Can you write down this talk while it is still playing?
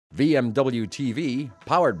VMW TV,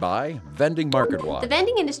 powered by Vending Market Watch. The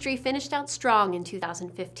vending industry finished out strong in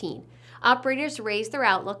 2015. Operators raised their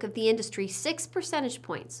outlook of the industry 6 percentage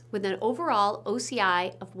points with an overall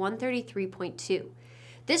OCI of 133.2.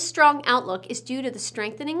 This strong outlook is due to the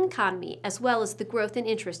strengthening economy as well as the growth in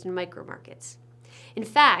interest in micromarkets. In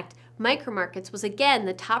fact, micromarkets was again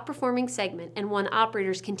the top performing segment and one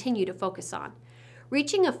operators continue to focus on.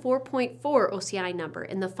 Reaching a 4.4 OCI number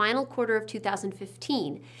in the final quarter of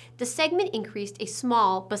 2015, the segment increased a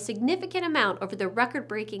small but significant amount over the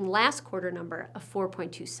record-breaking last quarter number of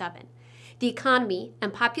 4.27. The economy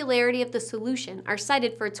and popularity of the solution are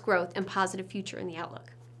cited for its growth and positive future in the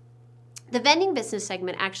outlook. The vending business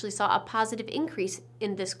segment actually saw a positive increase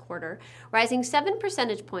in this quarter, rising 7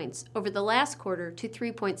 percentage points over the last quarter to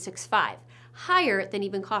 3.65, higher than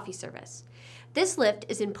even coffee service. This lift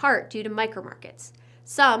is in part due to micromarkets.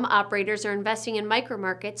 Some operators are investing in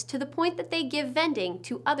micromarkets to the point that they give vending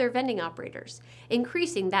to other vending operators,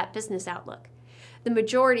 increasing that business outlook. The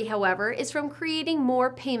majority, however, is from creating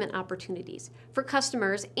more payment opportunities for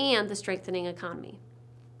customers and the strengthening economy.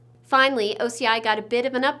 Finally, OCI got a bit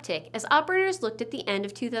of an uptick as operators looked at the end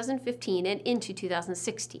of 2015 and into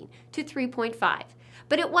 2016 to 3.5,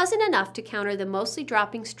 but it wasn't enough to counter the mostly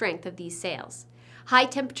dropping strength of these sales. High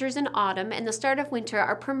temperatures in autumn and the start of winter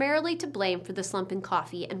are primarily to blame for the slump in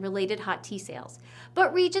coffee and related hot tea sales,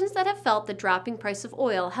 but regions that have felt the dropping price of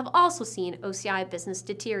oil have also seen OCI business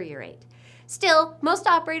deteriorate. Still, most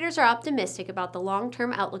operators are optimistic about the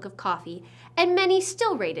long-term outlook of coffee, and many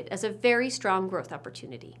still rate it as a very strong growth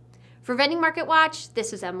opportunity. For Vending Market Watch,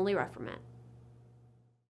 this is Emily Rufferman.